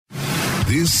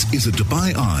This is a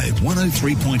Dubai Eye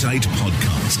 103.8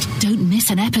 podcast. Don't miss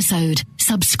an episode.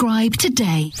 Subscribe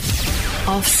today.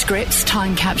 Off Script's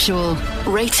Time Capsule.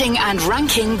 Rating and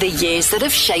ranking the years that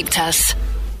have shaped us.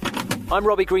 I'm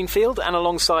Robbie Greenfield, and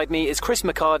alongside me is Chris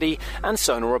McCarty and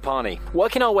Sonal Rapani.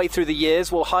 Working our way through the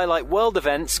years, we'll highlight world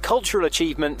events, cultural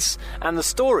achievements, and the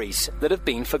stories that have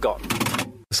been forgotten.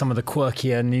 Some of the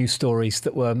quirkier news stories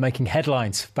that were making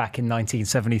headlines back in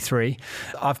 1973.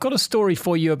 I've got a story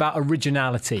for you about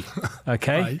originality,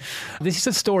 okay? Right. This is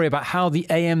a story about how the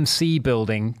AMC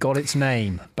building got its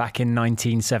name back in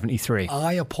 1973.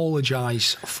 I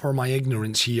apologise for my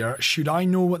ignorance here. Should I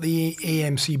know what the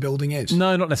AMC building is?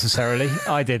 No, not necessarily.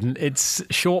 I didn't. It's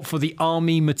short for the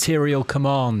Army Material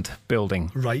Command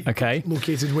building. Right. Okay.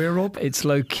 Located where, Rob? It's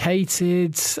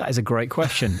located... That is a great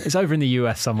question. It's over in the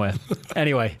US somewhere.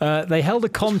 Anyway, they held a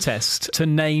contest to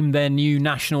name their new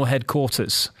national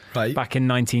headquarters back in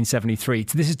 1973.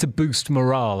 This is to boost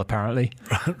morale, apparently.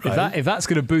 Right. If that's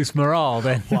going to boost morale,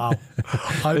 then Wow.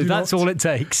 that's all it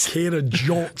takes. Care a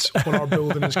jot what our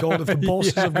building is called. If the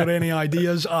bosses have got any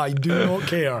ideas, I do not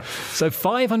care. So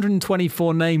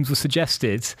 524 names were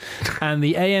suggested, and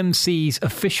the AMC's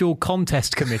official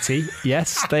contest committee,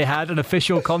 yes, they had an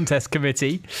official contest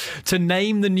committee, to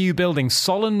name the new building,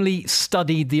 solemnly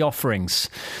studied the offerings.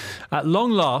 At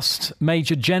long last,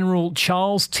 Major General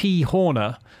Charles T.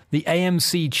 Horner, the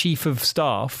AMC Chief of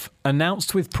Staff,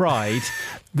 announced with pride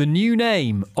the new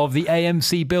name of the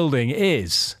AMC building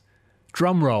is,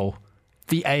 drumroll,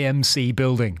 the AMC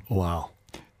building. Wow.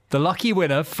 The lucky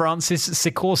winner, Francis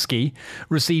Sikorsky,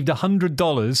 received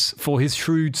 $100 for his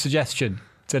shrewd suggestion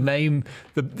to name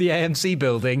the AMC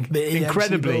building,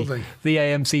 incredibly, the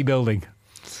AMC building.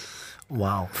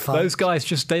 Wow. Those guys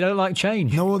they don't like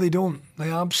change. No, they don't.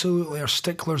 They absolutely are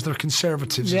sticklers. They're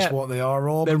conservatives, is what they are,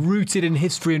 Rob. They're rooted in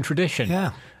history and tradition.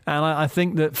 Yeah. And I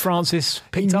think that Francis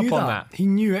picked up on that. He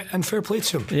knew it, and fair play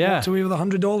to him. Yeah. Walked away with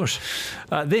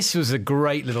 $100. This was a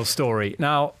great little story.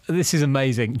 Now, this is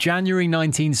amazing. January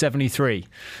 1973.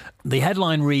 The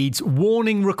headline reads,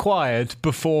 "Warning required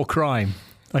before crime."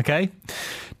 Okay?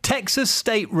 Texas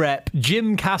State Rep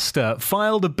Jim Castor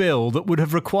filed a bill that would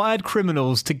have required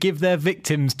criminals to give their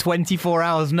victims 24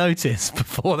 hours notice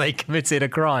before they committed a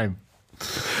crime.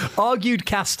 Argued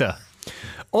Castor,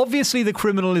 obviously the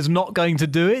criminal is not going to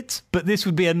do it, but this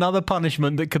would be another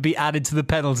punishment that could be added to the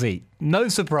penalty. No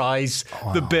surprise,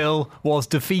 the bill was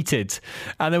defeated.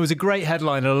 And there was a great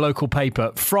headline in a local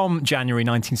paper from January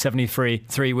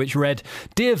 1973 which read,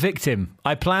 "Dear victim,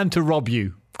 I plan to rob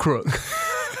you, crook."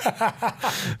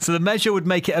 So the measure would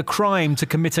make it a crime to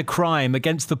commit a crime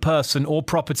against the person or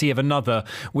property of another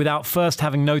without first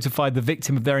having notified the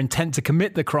victim of their intent to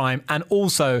commit the crime and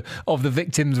also of the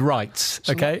victim's rights.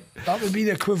 Okay? That would be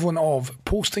the equivalent of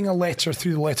posting a letter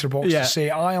through the letterbox to say,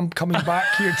 I am coming back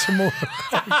here tomorrow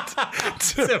night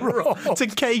to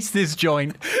case this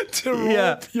joint. To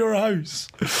rob your house.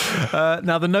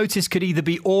 Now, the notice could either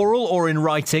be oral or in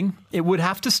writing. It would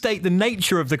have to state the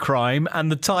nature of the crime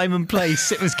and the time and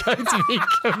place it was going to be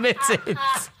committed.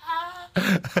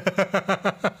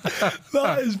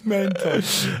 That is mental.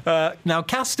 Now,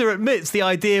 Castor admits the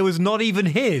idea was not even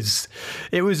his.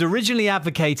 It was originally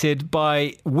advocated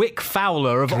by Wick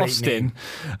Fowler of Austin,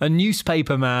 a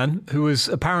newspaper man who was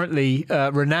apparently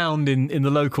renowned in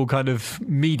the local kind of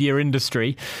media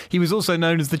industry. He was also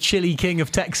known as the Chili King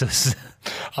of Texas.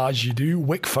 As you do,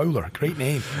 Wick Fowler. Great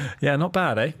name. Yeah, not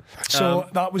bad, eh? So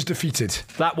that was defeated.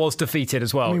 That was defeated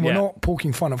as well. I mean, we're not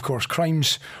poking fun, of course.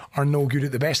 Crimes are no good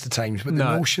at the best of times, but the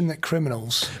notion that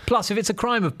criminals... Plus, if it's a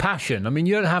crime of passion, I mean,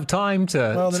 you don't have time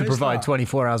to provide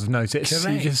 24 hours of notice.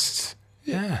 Correct. You just...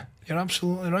 Yeah, you're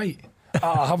absolutely right.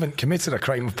 I haven't committed a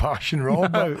crime of passion,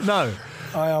 Rob. No.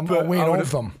 I am aware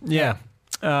of them. Yeah.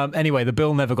 Anyway, the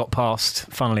bill never got passed,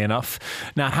 funnily enough.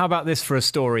 Now, how about this for a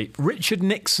story? Richard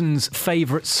Nixon's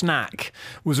favourite snack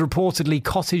was reportedly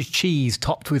cottage cheese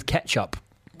topped with ketchup.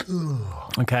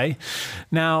 Okay.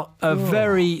 Now, a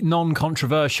very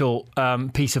non-controversial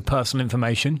piece of personal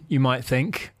information, you might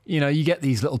think. You know, you get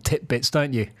these little tidbits,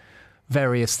 don't you?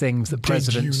 Various things that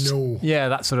presidents... Did you know? Yeah,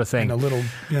 that sort of thing. And a little...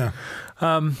 Yeah.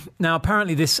 Now,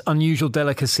 apparently this unusual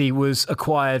delicacy was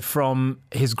acquired from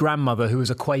his grandmother, who was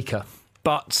a Quaker.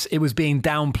 But it was being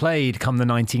downplayed come the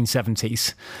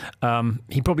 1970s.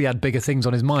 He probably had bigger things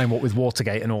on his mind, what with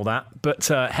Watergate and all that. But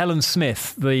Helen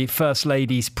Smith, the First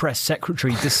Lady's press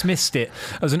secretary, dismissed it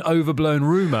as an overblown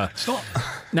rumour.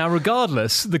 Now,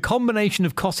 regardless, the combination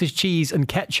of cottage cheese and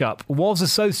ketchup was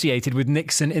associated with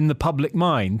Nixon in the public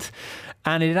mind,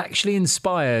 and it actually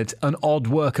inspired an odd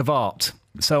work of art.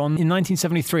 So in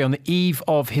 1973, on the eve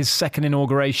of his second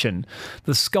inauguration,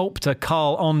 the sculptor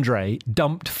Carl Andre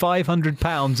dumped 500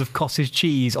 pounds of cottage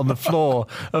cheese on the floor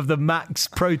of the Max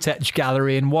Protech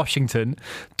Gallery in Washington,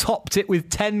 topped it with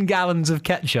 10 gallons of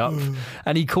ketchup,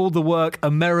 and he called the work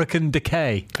American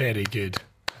Decay. Very good.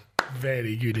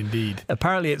 Very good indeed.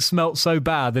 Apparently it smelt so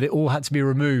bad that it all had to be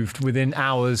removed within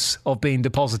hours of being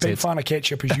deposited. Big fan of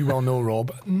ketchup, as you well know,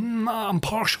 Rob. I'm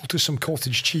partial to some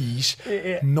cottage cheese,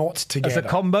 not together. As a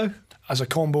combo? As a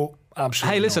combo,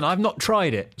 absolutely. Hey, listen, not. I've not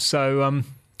tried it, so,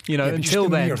 you know, but until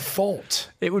just then... your thought.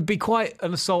 It would be quite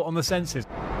an assault on the senses.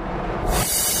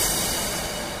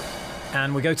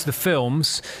 And we go to the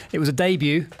films. It was a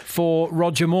debut for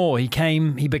Roger Moore. He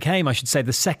became, I should say,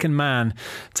 the second man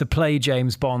to play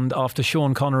James Bond after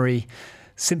Sean Connery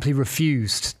simply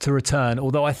refused to return,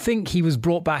 although I think he was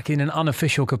brought back in an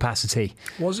unofficial capacity.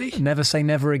 Was he? Never Say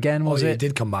Never Again, was it? He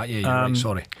did come back, yeah, you're right,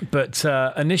 sorry. But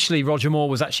initially, Roger Moore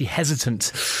was actually hesitant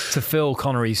to fill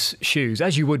Connery's shoes,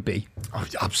 as you would be. Oh,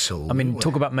 absolutely. I mean,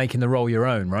 talk about making the role your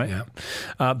own, right?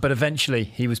 Yeah. But eventually,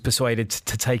 he was persuaded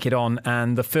to take it on,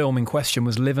 and the film in question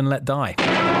was Live and Let Die.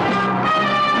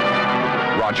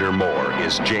 Roger Moore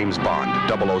is James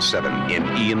Bond 007 in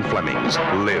Ian Fleming's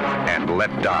Live and Let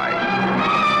Die.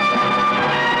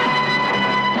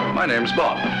 My name's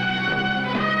Bond.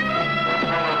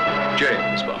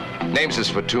 James Bond. Names is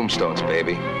for tombstones,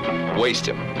 baby. Waste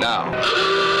him, now.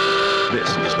 This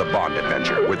is the Bond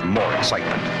adventure with more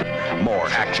excitement, more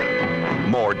action,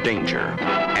 more danger,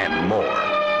 and more.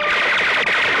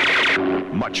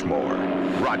 Much more.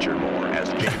 Roger Moore as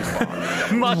James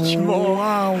Bond. Much more.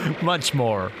 Wow. Much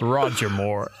more. Roger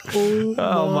Moore.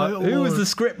 Oh my Who was the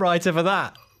scriptwriter for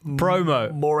that?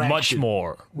 Promo. More Much action.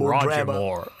 more. More Roger drama.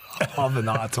 Moore. Loving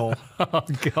that at all. Oh,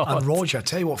 God. And Roger, I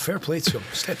tell you what, fair play to him.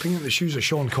 Stepping into the shoes of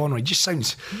Sean Connery just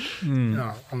sounds... you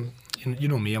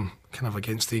know me, I'm kind of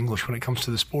against the English when it comes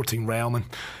to the sporting realm, and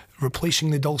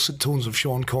replacing the dulcet tones of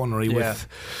Sean Connery with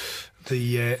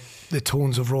the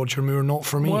tones of Roger Moore, not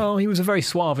for me. Well, he was a very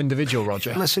suave individual,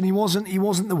 Roger. Listen, he wasn't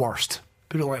the worst.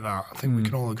 Put it like that. I think we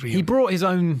can all agree. He brought his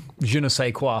own je ne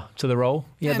sais quoi to the role.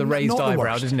 He had the raised not the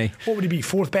eyebrow, worst. didn't he? What would he be,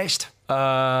 fourth best?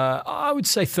 I would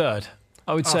say third.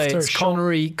 I would say After it's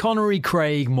Connery,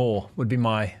 Craig, Moore would be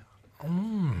my...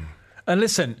 And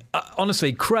listen,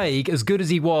 honestly, Craig, as good as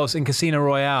he was in Casino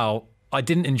Royale, I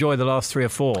didn't enjoy the last 3 or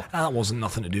 4. That wasn't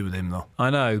nothing to do with him, though. I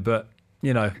know, but,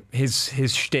 you know, his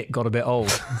shtick got a bit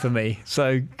old for me.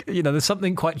 So, you know, there's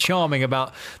something quite charming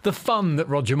about the fun that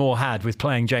Roger Moore had with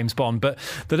playing James Bond. But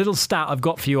the little stat I've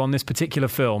got for you on this particular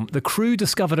film, the crew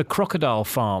discovered a crocodile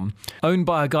farm owned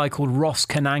by a guy called Ross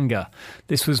Kananga.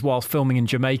 This was while filming in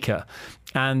Jamaica.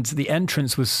 And the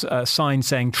entrance was signed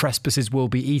saying trespassers will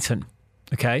be eaten.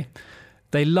 Okay?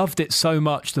 They loved it so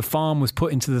much, the farm was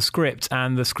put into the script,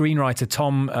 and the screenwriter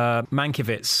Tom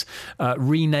Mankiewicz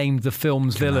renamed the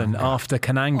film's villain after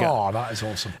Kananga. Oh, that is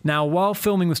awesome. Now, while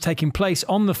filming was taking place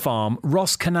on the farm,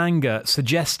 Ross Kananga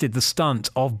suggested the stunt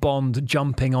of Bond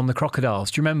jumping on the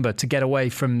crocodiles. Do you remember? To get away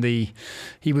from he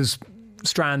was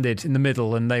stranded in the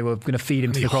middle and they were going to feed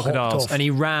him to the crocodiles, and he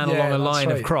ran along a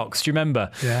line of crocs. Do you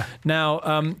remember? Yeah.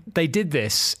 Now, they did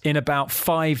this in about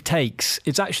 5 takes.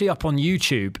 It's actually up on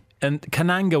YouTube. And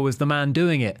Kananga was the man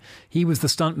doing it. He was the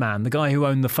stuntman, the guy who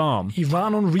owned the farm. He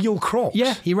ran on real crocs?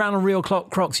 Yeah, he ran on real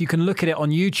crocs. You can look at it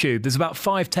on YouTube. There's about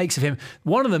 5 takes of him.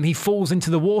 One of them, he falls into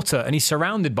the water and he's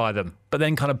surrounded by them, but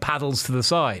then kind of paddles to the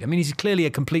side. I mean, he's clearly a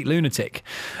complete lunatic.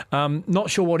 Not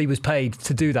sure what he was paid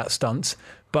to do that stunt,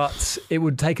 but it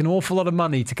would take an awful lot of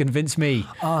money to convince me.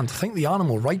 And I think the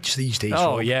animal rights these days.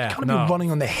 Oh, Rob, yeah. You can't be running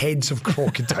on the heads of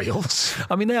crocodiles.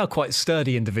 I mean, they are quite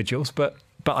sturdy individuals, but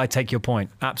I take your point,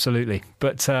 absolutely.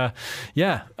 But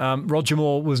Roger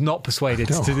Moore was not persuaded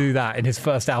to do that in his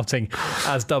first outing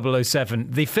as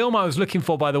 007. The film I was looking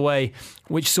for, by the way,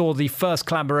 which saw the first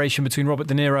collaboration between Robert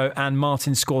De Niro and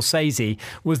Martin Scorsese,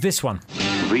 was this one.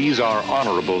 These are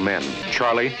honorable men.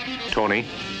 Charlie, Tony,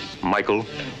 Michael,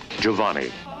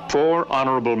 Giovanni. 4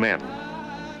 honorable men.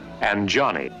 And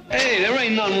Johnny. Hey, there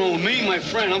ain't nothing wrong with me, my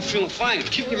friend. I'm feeling fine.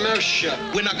 Keep your mouth shut.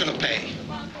 We're not gonna pay.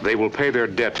 They will pay their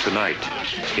debt tonight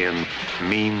in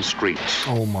Mean Streets.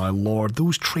 Oh, my Lord.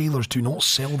 Those trailers do not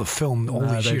sell the film all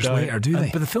these years later, do they?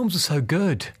 But the films were so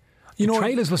good.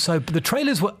 The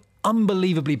trailers were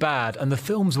unbelievably bad, and the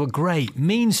films were great.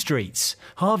 Mean Streets,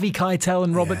 Harvey Keitel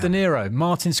and Robert De Niro,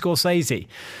 Martin Scorsese.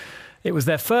 It was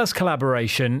their first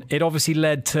collaboration. It obviously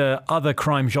led to other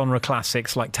crime genre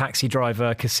classics like Taxi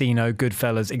Driver, Casino,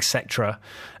 Goodfellas, etc.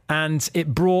 And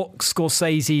it brought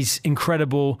Scorsese's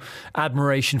incredible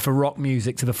admiration for rock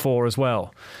music to the fore as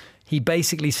well. he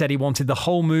basically said he wanted the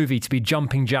whole movie to be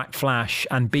Jumping Jack Flash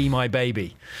and Be My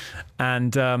Baby.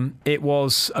 And it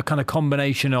was a kind of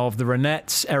combination of the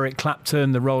Ronettes, Eric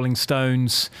Clapton, the Rolling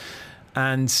Stones,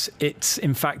 and it,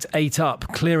 in fact, ate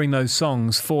up, clearing those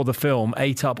songs for the film,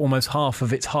 ate up almost half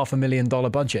of its $500,000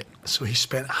 budget. So he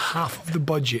spent half of the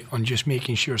budget on just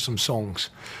making sure some songs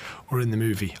were in the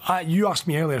movie. You asked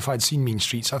me earlier if I'd seen Mean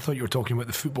Streets. I thought you were talking about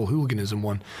the football hooliganism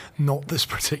one, not this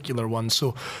particular one.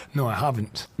 So, no, I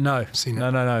haven't seen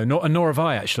it. No. Nor have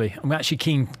I, actually. I'm actually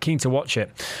keen to watch it.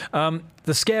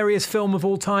 The scariest film of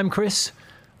all time, Chris?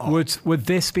 Would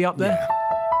this be up there? Yeah.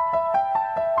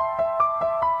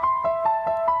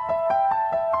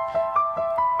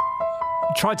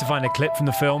 Tried to find a clip from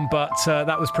the film, but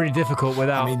that was pretty difficult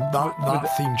without... I mean,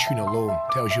 that theme tune alone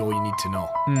tells you all you need to know.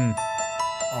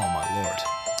 Oh, my Lord.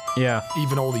 Yeah.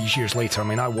 Even all these years later, I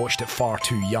mean, I watched it far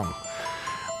too young.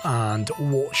 And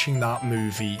watching that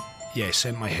movie,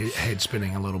 sent my head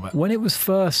spinning a little bit. When it was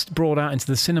first brought out into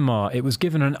the cinema, it was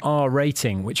given an R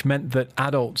rating, which meant that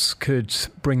adults could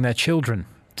bring their children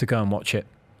to go and watch it.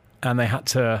 And they had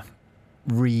to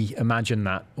reimagine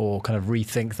that or kind of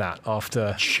rethink that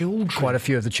after children. Quite a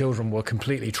few of the children were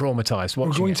completely traumatised watching it.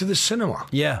 We're going to the cinema.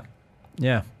 Yeah.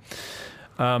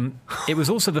 It was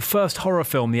also the first horror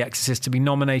film, The Exorcist, to be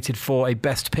nominated for a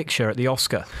Best Picture at the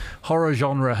Oscar. Horror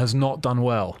genre has not done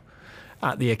well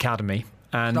at the Academy.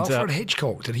 And Alfred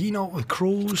Hitchcock, did he not with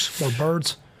crows or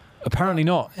birds? Apparently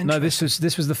not. No, this was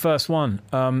the first one.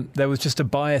 There was just a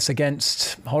bias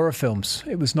against horror films.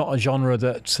 It was not a genre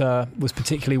that was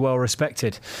particularly well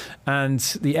respected. And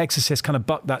The Exorcist kind of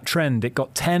bucked that trend. It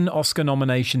got 10 Oscar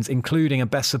nominations, including a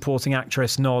Best Supporting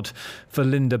Actress nod for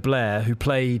Linda Blair, who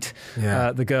played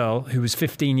the girl, who was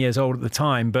 15 years old at the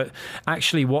time. But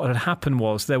actually what had happened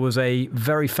was there was a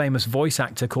very famous voice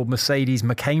actor called Mercedes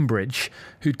McCambridge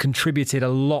who'd contributed a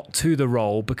lot to the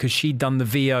role because she'd done the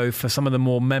VO for some of the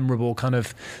more memorable kind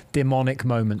of demonic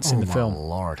moments in the film. Oh, my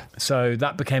Lord. So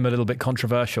that became a little bit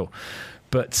controversial.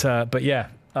 But yeah,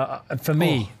 for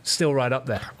me, still right up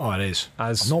there. Oh, it is.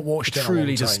 As I've not watched it in a truly long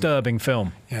time. disturbing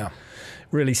film. Yeah.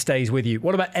 Really stays with you.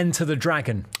 What about Enter the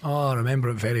Dragon? Oh, I remember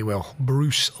it very well.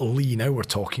 Bruce Lee, now we're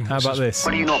talking. How about this?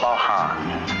 What do you know about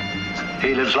Han?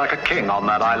 He lives like a king on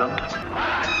that island.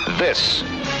 This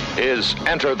is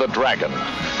Enter the Dragon,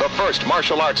 the first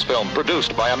martial arts film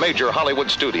produced by a major Hollywood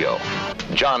studio.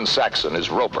 John Saxon is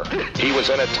Roper. He was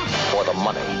in it for the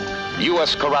money.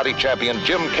 U.S. karate champion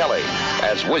Jim Kelly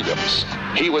as Williams.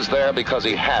 He was there because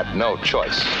he had no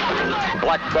choice.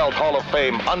 Black Belt Hall of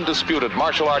Fame undisputed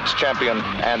martial arts champion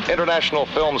and international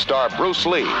film star Bruce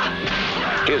Lee.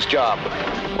 His job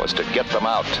was to get them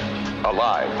out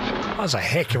alive. That was a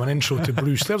heck of an intro to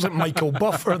Bruce. There was like Michael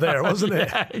Buffer there, wasn't it?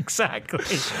 Yeah, exactly.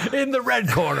 In the red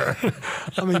corner.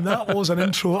 I mean, that was an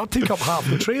intro. That'd take up half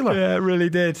the trailer. Yeah, it really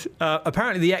did.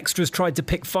 Apparently the extras tried to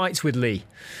pick fights with Lee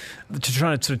to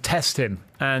try to sort of test him,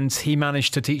 and he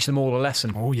managed to teach them all a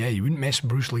lesson. Oh, yeah, you wouldn't mess with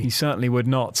Bruce Lee. He certainly would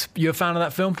not. You a fan of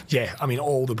that film? Yeah, I mean,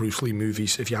 all the Bruce Lee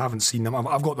movies, if you haven't seen them,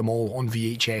 I've got them all on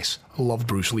VHS. I loved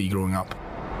Bruce Lee growing up.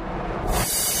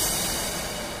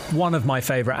 One of my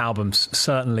favourite albums,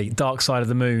 certainly, Dark Side of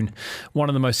the Moon. One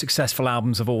of the most successful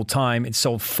albums of all time. It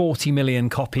sold 40 million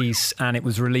copies and it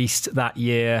was released that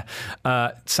year.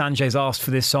 Sanjay's asked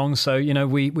for this song, so, you know,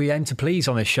 we aim to please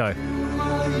on this show.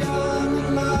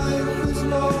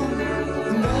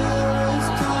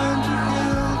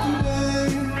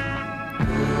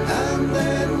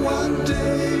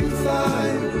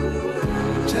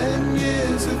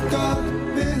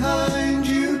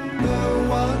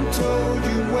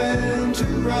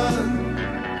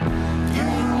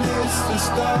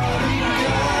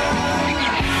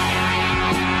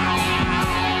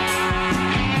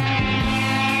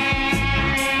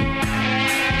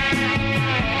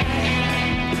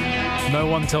 No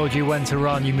one told you when to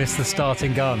run, you missed the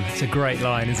starting gun. It's a great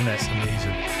line, isn't it? It's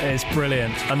amazing. It's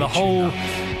brilliant. And the whole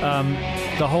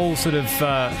sort of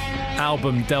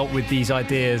album dealt with these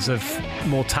ideas of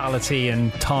mortality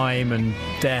and time and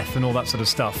death and all that sort of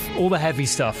stuff. All the heavy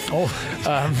stuff.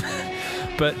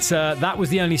 But that was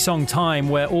the only song, Time,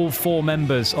 where all four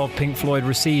members of Pink Floyd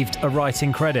received a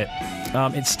writing credit.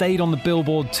 It stayed on the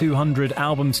Billboard 200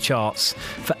 albums charts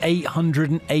for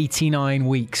 889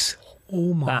 weeks.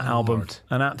 Oh my that album. Lord.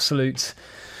 An absolute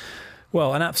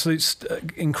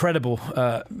incredible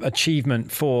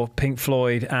achievement for Pink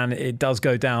Floyd, and it does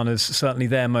go down as certainly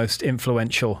their most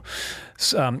influential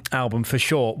album for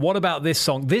sure. What about this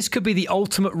song? This could be the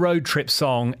ultimate road trip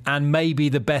song and maybe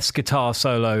the best guitar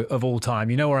solo of all time.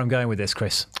 You know where I'm going with this,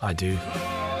 Chris? I do.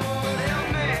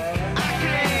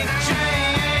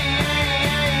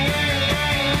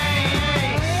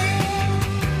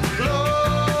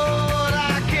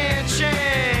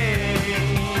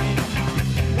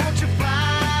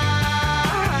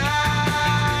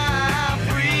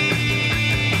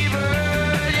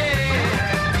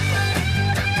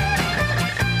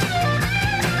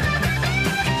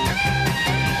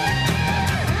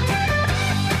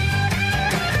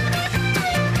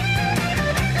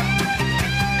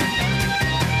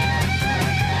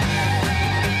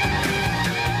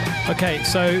 Okay,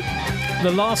 so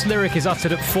the last lyric is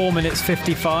uttered at 4 minutes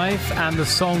 55, and the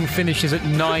song finishes at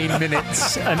 9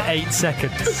 minutes and 8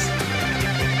 seconds.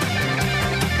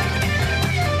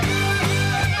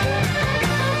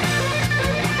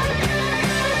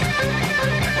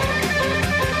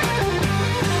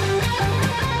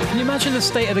 Can you imagine the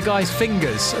state of the guy's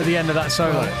fingers at the end of that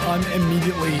solo? I'm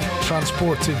immediately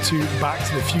transported to Back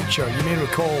to the Future. You may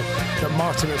recall that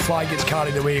Marty McFly gets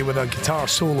carried away with a guitar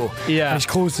solo. Yeah. And he's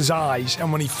closed his eyes,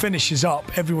 and when he finishes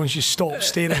up, everyone's just stopped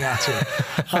staring at him.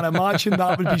 And I imagine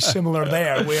that would be similar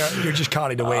there, where you're just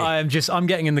carried away. I'm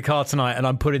getting in the car tonight and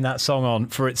I'm putting that song on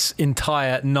for its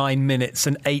entire 9 minutes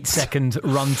and 8 second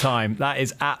runtime. That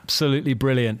is absolutely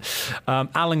brilliant.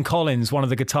 Alan Collins, one of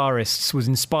the guitarists, was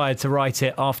inspired to write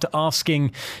it after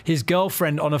asking his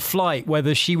girlfriend on a flight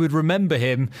whether she would remember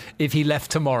him if he left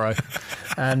tomorrow.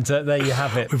 And there you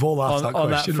have it. We've all asked that on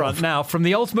question. That front. Now, from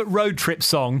the ultimate road trip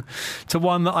song to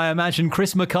one that I imagine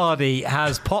Chris McCarty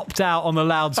has popped out on the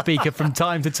loudspeaker from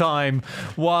time to time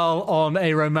while on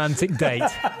a romantic date.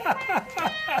 I've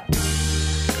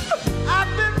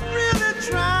been really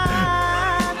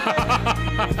trying.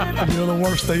 You know the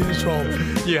worst thing is wrong.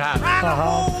 You have.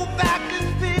 Hold back this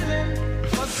feeling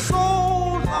for so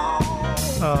long.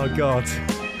 Oh, God.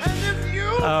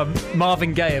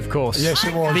 Marvin Gaye, of course. Yes,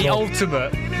 it was. The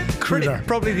ultimate crooner.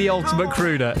 Probably the ultimate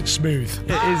crooner. Smooth.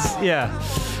 It is, yeah.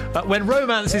 When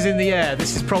romance is in the air,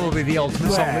 this is probably the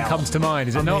ultimate song that comes to mind,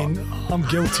 is it not? I'm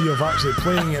guilty of actually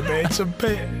playing it, but it's a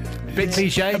bit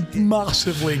cliche?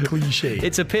 Massively cliche.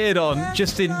 It's appeared on,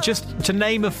 just to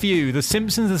name a few, The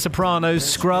Simpsons, The Sopranos,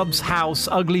 Scrubs, House,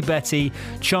 Ugly Betty,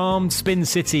 Charmed, Spin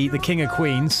City, The King of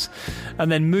Queens. And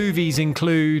then movies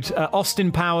include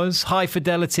Austin Powers, High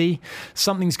Fidelity,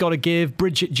 Something's Gotta Give,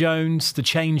 Bridget Jones, The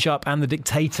Change Up, and The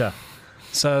Dictator.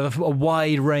 So a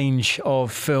wide range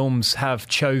of films have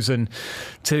chosen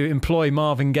to employ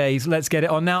Marvin Gaye's Let's Get It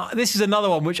On. Now, this is another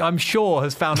one which I'm sure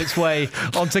has found its way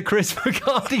onto Chris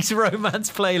McCarty's romance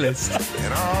playlist.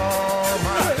 In all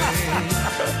my days,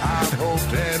 I've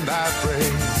hoped and I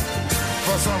prayed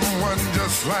for someone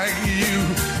just like you.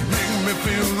 Make me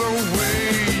feel the way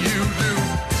you do.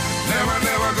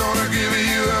 Never gonna give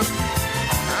you up.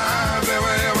 I'm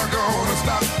never ever gonna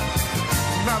stop.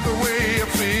 Not the way I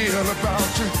feel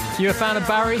about you. You a fan of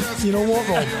Barry? You know what,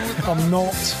 Rob? I'm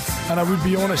not. And I would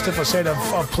be honest if I said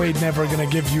I've played Never Gonna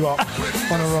Give You Up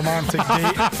on a romantic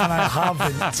date, and I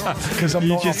haven't, because I'm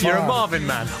not a fan. You're a Marvin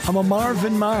man. I'm a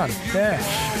Marvin man, yeah.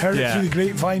 Heard it through the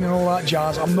grapevine and all that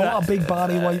jazz. I'm not a big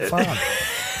Barry White fan.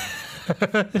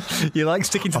 You like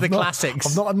sticking to the classics.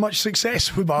 I've not had much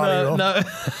success with Barry. No.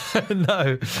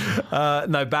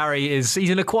 Barry he's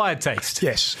an acquired taste.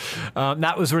 Yes.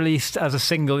 That was released as a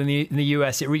single in the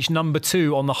US. It reached number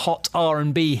 2 on the Hot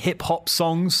R&B Hip Hop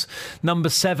Songs, number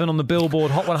 7 on the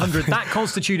Billboard Hot 100. That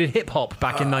constituted hip hop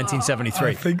back in 1973.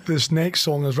 I think this next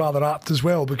song is rather apt as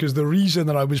well, because the reason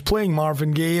that I was playing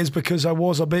Marvin Gaye is because I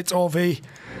was a bit of a...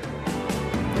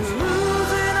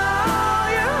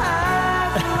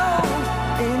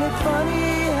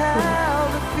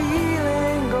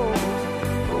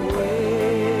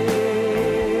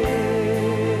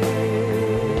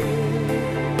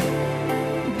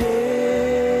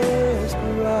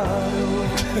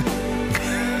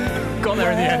 Got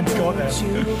there in the end. Got there.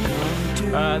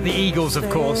 The Eagles, of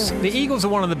course. The Eagles are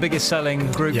one of the biggest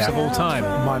selling groups of all time.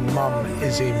 My mum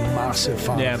is a massive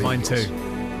fan. Yeah, of the mine Eagles. too.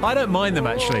 I don't mind them,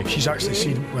 actually. She's actually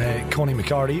seen Connie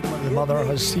McCarty, the mother,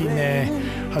 has seen the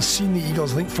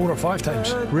Eagles, I think, 4 or 5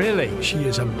 times. Really? She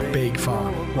is a big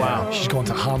fan. Wow. She's gone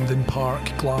to Hampden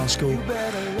Park, Glasgow,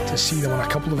 to see them on a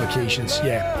couple of occasions.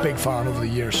 Yeah, big fan over the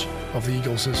years of the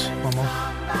Eagles is my mum.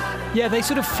 Yeah, they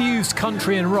sort of fused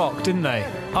country and rock, didn't they?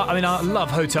 I mean, I love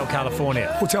Hotel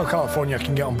California. Hotel California I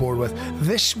can get on board with.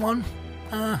 This one,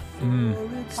 I'm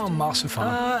a massive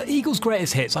fan. Eagles'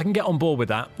 greatest hits, I can get on board with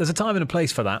that. There's a time and a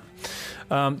place for that.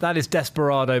 That is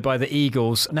Desperado by the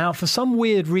Eagles. Now, for some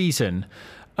weird reason,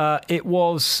 it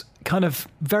was kind of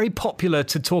very popular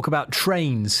to talk about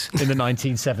trains in the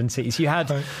 1970s. You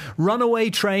had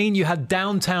Runaway Train, you had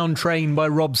Downtown Train by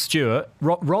Rod Stewart.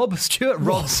 Rod Stewart?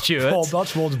 Rob,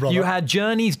 that's Rod's brother. You had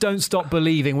Journey's Don't Stop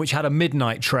Believing, which had a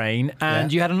midnight train,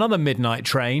 and you had another midnight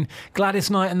train, Gladys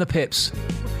Knight and the Pips.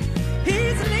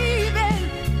 He's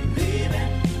leaving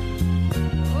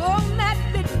on that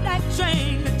midnight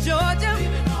train to Georgia.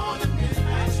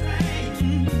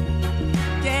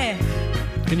 Yeah.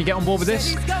 Can you get on board with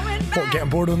this? What, get on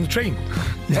board on the train?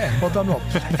 Yeah, well done, Rob.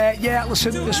 Yeah,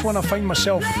 listen, this one I find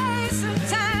myself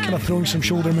kind of throwing some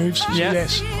shoulder moves. So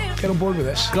yes, get on board with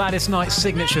this. Gladys Knight's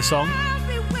signature song.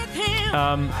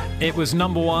 It was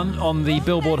number 1 on the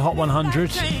Billboard Hot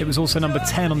 100. It was also number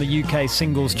 10 on the UK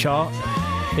singles chart.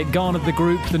 It garnered the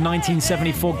group the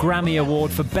 1974 Grammy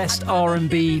Award for Best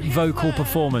R&B Vocal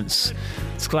Performance.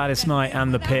 It's Gladys Knight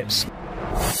and the Pips.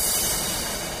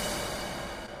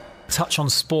 Touch on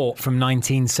sport from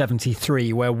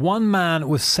 1973, where one man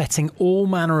was setting all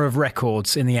manner of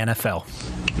records in the NFL.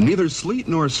 Neither sleet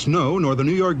nor snow nor the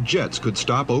New York Jets could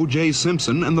stop O.J.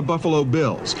 Simpson and the Buffalo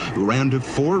Bills, who ran to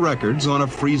 4 records on a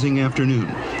freezing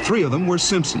afternoon. 3 of them were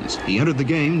Simpson's. He entered the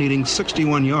game needing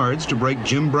 61 yards to break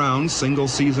Jim Brown's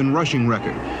single-season rushing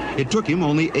record. It took him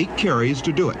only 8 carries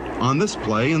to do it on this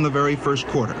play in the very first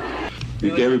quarter.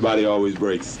 Everybody always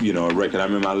breaks, a record. I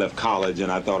remember I left college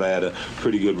and I thought I had a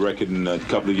pretty good record, and a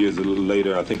couple of years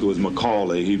later, I think it was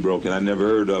Macaulay, he broke it. I never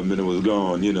heard of him and it was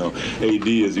gone, AD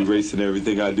is erasing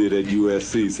everything I did at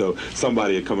USC, so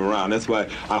somebody had come around. That's why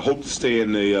I hope to stay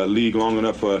in the league long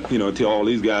enough for, till all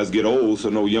these guys get old so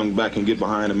no young back can get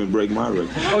behind him and break my record.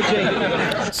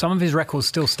 OJ, some of his records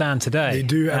still stand today. They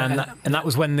do. And that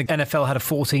was when the NFL had a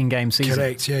 14-game season.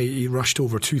 Correct, yeah. He rushed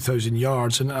over 2,000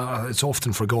 yards, and it's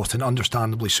often forgotten, understandably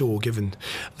so, given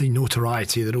the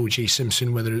notoriety that O.J.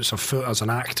 Simpson, whether it's as an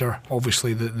actor,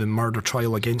 obviously the murder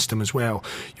trial against him as well,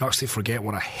 you actually forget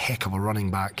what a heck of a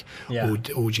running back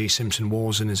O.J. Simpson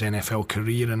was in his NFL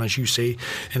career. And as you say,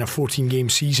 in a 14-game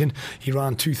season, he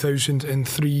ran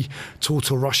 2,003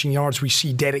 total rushing yards. We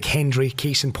see Derrick Henry,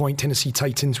 case in point, Tennessee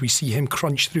Titans, we see him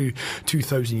crunch through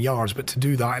 2,000 yards, but to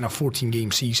do that in a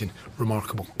 14-game season,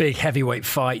 remarkable. Big heavyweight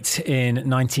fight in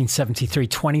 1973,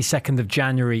 22nd of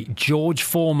January. George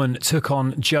Foreman took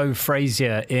on Joe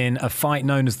Frazier in a fight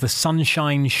known as the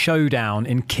Sunshine Showdown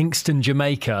in Kingston,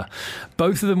 Jamaica.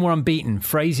 Both of them were unbeaten.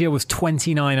 Frazier was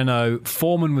 29-0,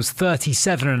 Foreman was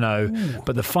 37-0,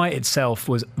 but the fight itself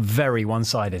was very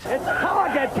one-sided. It's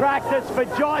target practice for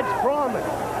George Foreman.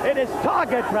 It is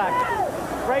target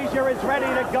practice. Frazier is ready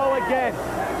to go again.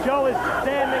 Joe is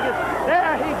standing.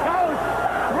 There he goes.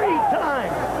 3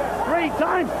 times. 3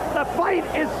 times. The fight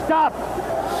is stopped.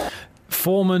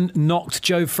 Foreman knocked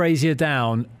Joe Frazier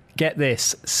down, get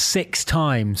this, 6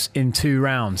 times in 2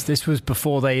 rounds. This was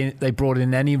before they brought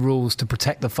in any rules to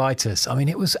protect the fighters. I mean,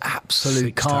 it was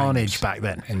absolute carnage back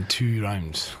then. In 2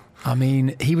 rounds. I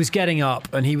mean, he was getting up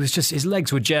and he was just, his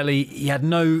legs were jelly. He had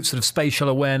no sort of spatial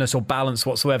awareness or balance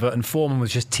whatsoever. And Foreman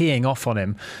was just teeing off on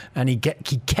him. And he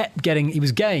kept getting, he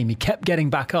was game. He kept getting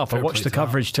back up. I watched the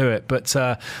coverage to it, but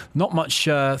not much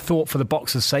thought for the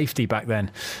boxer's safety back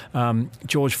then.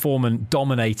 George Foreman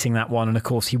dominating that one. And of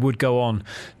course, he would go on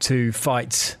to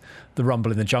fight the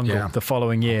Rumble in the Jungle the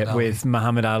following year with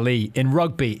Muhammad Ali. In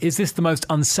rugby, is this the most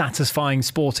unsatisfying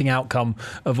sporting outcome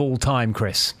of all time,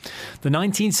 Chris? The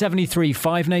 1973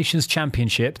 Five Nations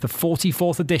Championship, the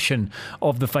 44th edition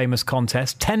of the famous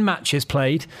contest, 10 matches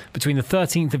played between the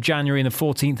 13th of January and the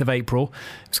 14th of April.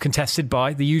 It was contested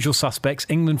by the usual suspects,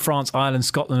 England, France, Ireland,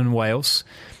 Scotland and Wales.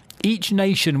 Each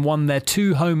nation won their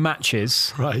 2 home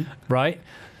matches. Right.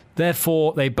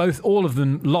 Therefore, all of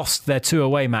them lost their 2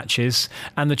 away matches,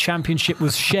 and the championship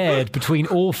was shared between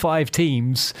all 5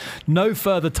 teams. No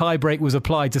further tiebreak was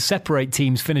applied to separate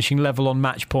teams finishing level on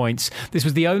match points. This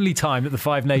was the only time that the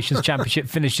Five Nations Championship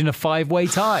finished in a 5-way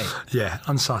tie. Yeah,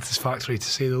 unsatisfactory to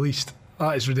say the least.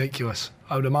 That is ridiculous.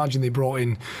 I would imagine they brought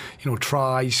in,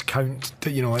 tries, count,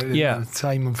 at the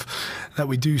time of that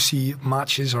we do see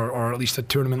matches or at least at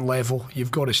tournament level. You've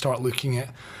got to start looking at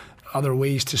other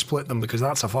ways to split them, because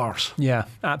that's a farce. Yeah,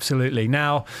 absolutely.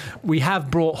 Now, we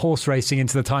have brought horse racing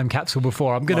into the time capsule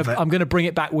before. I'm going to bring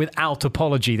it back without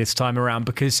apology this time around,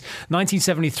 because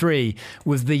 1973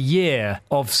 was the year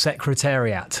of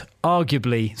Secretariat.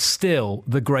 Arguably still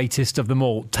the greatest of them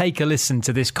all. Take a listen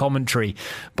to this commentary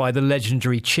by the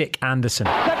legendary Chick Anderson.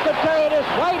 Secretariat is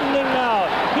widening now.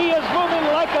 He is moving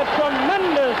like a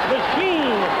tremendous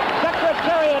machine.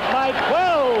 Secretariat by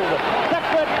 12.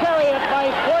 Secretariat by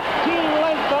 14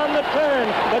 lengths on the turn.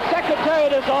 But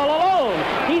Secretariat is all alone.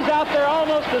 He's out there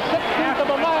almost a 16th of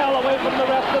a mile away from the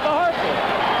rest of the horses.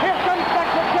 Here comes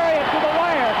Secretariat to the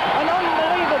wire. An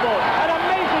unbelievable, an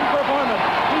amazing performance.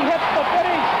 He hits the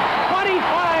finish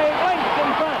 25 lengths in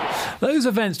front. Those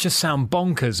events just sound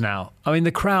bonkers now. I mean,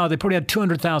 the crowd, they probably had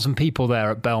 200,000 people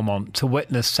there at Belmont to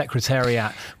witness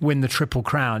Secretariat win the Triple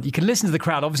Crown. You can listen to the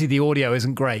crowd. Obviously, the audio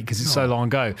isn't great because it's so long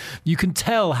ago. You can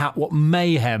tell what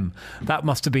mayhem that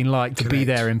must have been like to be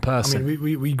there in person. I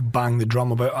mean, we bang the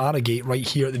drum about Arrogate right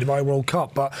here at the Dubai World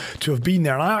Cup, but to have been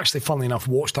there, and I actually, funnily enough,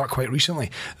 watched that quite recently,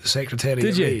 the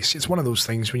Secretariat race. It's one of those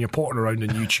things when you're potting around on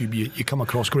YouTube, you come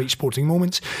across great sporting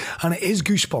moments, and it is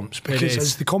goosebumps, because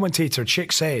as the commentator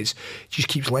Chick says, it just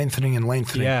keeps lengthening and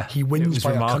lengthening. Yeah. He wins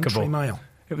by a country mile.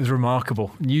 It was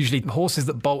remarkable. Usually horses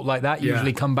that bolt like that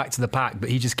usually come back to the pack, but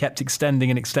he just kept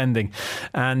extending and extending.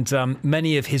 And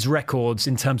many of his records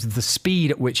in terms of the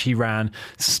speed at which he ran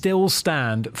still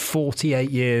stand 48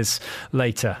 years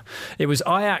later. It was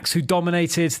Ajax who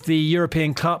dominated the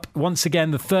European Cup. Once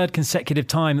again, the third consecutive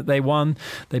time that they won.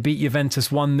 They beat Juventus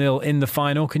 1-0 in the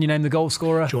final. Can you name the goal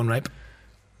scorer? John Ripe.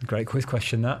 Great quiz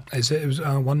question, that. Is it? It was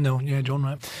 1-0. Yeah, John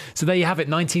Ripe. So there you have it,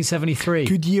 1973.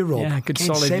 Good year, Rob. Yeah, good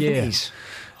solid 70s. year.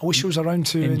 I wish I was around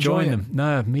to enjoy them.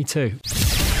 No, me too.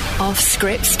 Off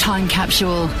Scripts Time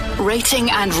Capsule.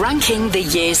 Rating and ranking the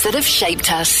years that have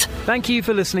shaped us. Thank you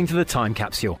for listening to the Time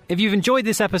Capsule. If you've enjoyed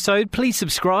this episode, please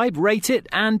subscribe, rate it,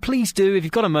 and please do, if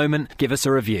you've got a moment, give us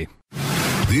a review.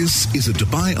 This is a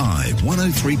Dubai Eye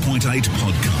 103.8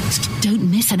 podcast. Don't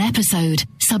miss an episode.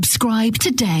 Subscribe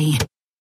today.